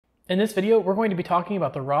In this video, we're going to be talking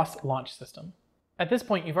about the ROS launch system. At this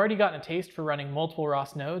point, you've already gotten a taste for running multiple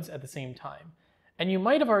ROS nodes at the same time, and you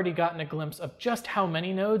might have already gotten a glimpse of just how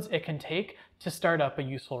many nodes it can take to start up a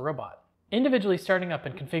useful robot. Individually starting up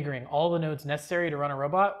and configuring all the nodes necessary to run a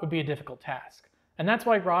robot would be a difficult task, and that's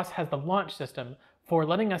why ROS has the launch system for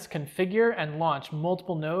letting us configure and launch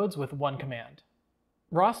multiple nodes with one command.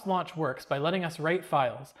 ROS Launch works by letting us write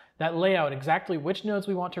files that lay out exactly which nodes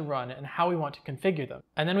we want to run and how we want to configure them.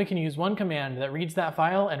 And then we can use one command that reads that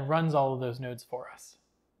file and runs all of those nodes for us.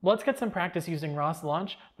 Let's get some practice using ROS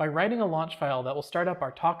Launch by writing a launch file that will start up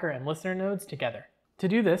our talker and listener nodes together. To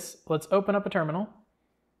do this, let's open up a terminal.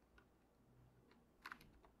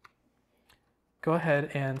 Go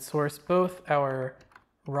ahead and source both our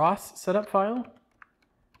ROS setup file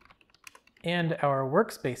and our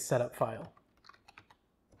workspace setup file.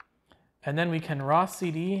 And then we can ROS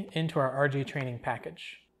CD into our RJ Training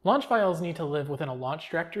package. Launch files need to live within a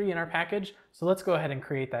launch directory in our package, so let's go ahead and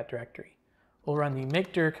create that directory. We'll run the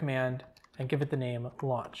make-dir command and give it the name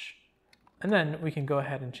launch. And then we can go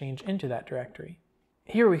ahead and change into that directory.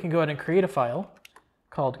 Here we can go ahead and create a file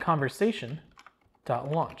called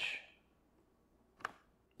conversation.launch.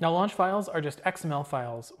 Now launch files are just XML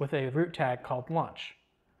files with a root tag called launch.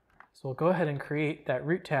 So we'll go ahead and create that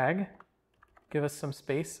root tag, give us some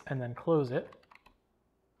space, and then close it.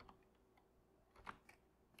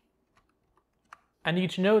 And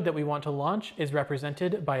each node that we want to launch is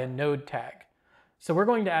represented by a node tag. So we're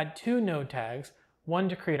going to add two node tags, one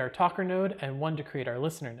to create our talker node and one to create our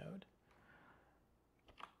listener node.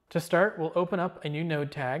 To start, we'll open up a new node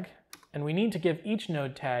tag, and we need to give each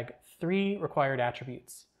node tag 3 required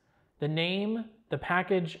attributes: the name, the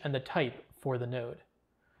package, and the type for the node.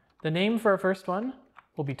 The name for our first one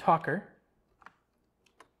will be talker.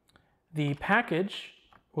 The package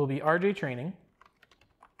will be RJ Training,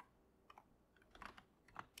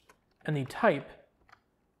 and the type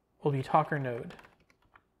will be talker node.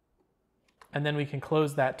 And then we can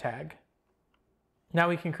close that tag. Now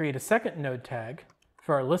we can create a second node tag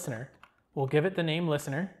for our listener. We'll give it the name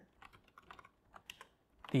listener,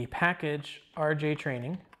 the package RJ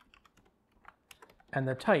Training, and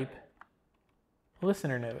the type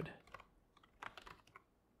listener node.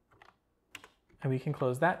 And we can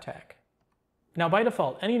close that tag. Now by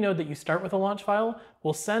default, any node that you start with a launch file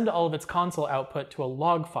will send all of its console output to a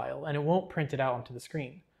log file, and it won't print it out onto the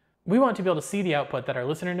screen. We want to be able to see the output that our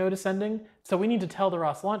listener node is sending, so we need to tell the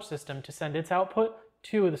ROS launch system to send its output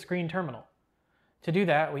to the screen terminal. To do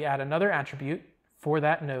that, we add another attribute for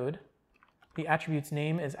that node. The attribute's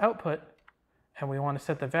name is output, and we want to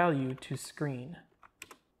set the value to screen.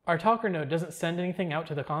 Our talker node doesn't send anything out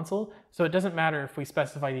to the console, so it doesn't matter if we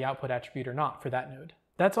specify the output attribute or not for that node.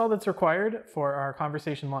 That's all that's required for our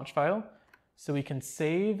conversation launch file, so we can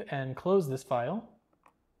save and close this file.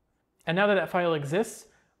 And now that that file exists,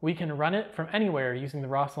 we can run it from anywhere using the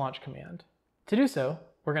ROS Launch command. To do so,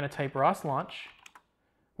 we're going to type ROS Launch.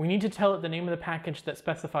 We need to tell it the name of the package that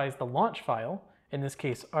specifies the launch file, in this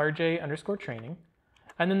case RJ_training,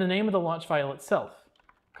 and then the name of the launch file itself,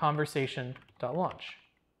 conversation.launch.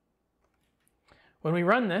 When we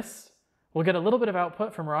run this, we'll get a little bit of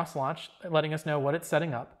output from ROS Launch, letting us know what it's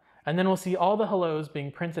setting up, and then we'll see all the hellos being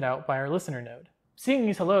printed out by our listener node. Seeing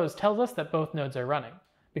these hellos tells us that both nodes are running,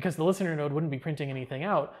 because the listener node wouldn't be printing anything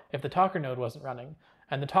out if the talker node wasn't running,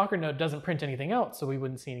 and the talker node doesn't print anything out, so we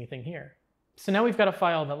wouldn't see anything here. So now we've got a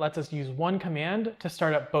file that lets us use one command to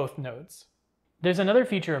start up both nodes. There's another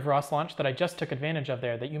feature of ROS Launch that I just took advantage of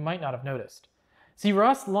there that you might not have noticed. See,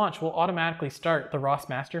 ROS Launch will automatically start the ROS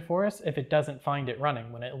master for us if it doesn't find it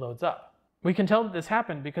running when it loads up. We can tell that this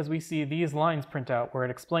happened because we see these lines print out where it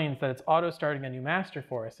explains that it's auto-starting a new master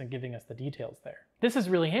for us and giving us the details there. This is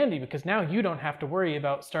really handy because now you don't have to worry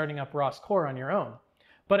about starting up ROS Core on your own,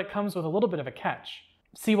 but it comes with a little bit of a catch.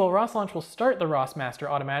 See, while ROS Launch will start the ROS master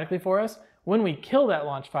automatically for us, when we kill that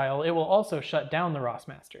launch file, it will also shut down the ROS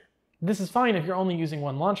master. This is fine if you're only using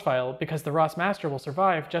one launch file because the ROS master will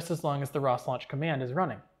survive just as long as the ROS Launch command is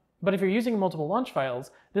running. But if you're using multiple launch files,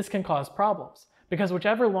 this can cause problems, because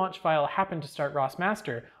whichever launch file happened to start ROS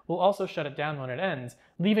master will also shut it down when it ends,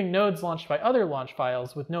 leaving nodes launched by other launch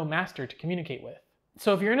files with no master to communicate with.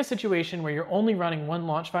 So if you're in a situation where you're only running one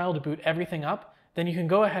launch file to boot everything up, then you can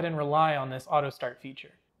go ahead and rely on this auto start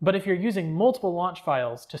feature. But if you're using multiple launch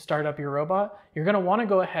files to start up your robot, you're going to want to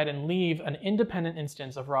go ahead and leave an independent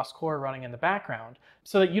instance of ROS Core running in the background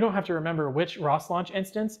so that you don't have to remember which ROS Launch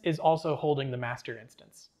instance is also holding the master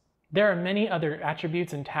instance. There are many other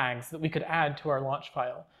attributes and tags that we could add to our launch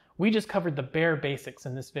file. We just covered the bare basics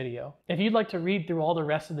in this video. If you'd like to read through all the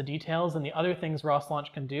rest of the details and the other things ROS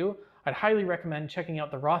Launch can do, I'd highly recommend checking out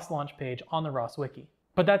the ROS Launch page on the ROS Wiki.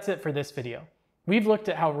 But that's it for this video. We've looked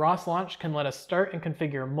at how ROS Launch can let us start and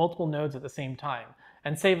configure multiple nodes at the same time,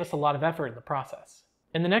 and save us a lot of effort in the process.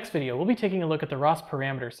 In the next video, we'll be taking a look at the ROS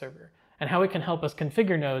parameter server, and how it can help us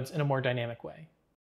configure nodes in a more dynamic way.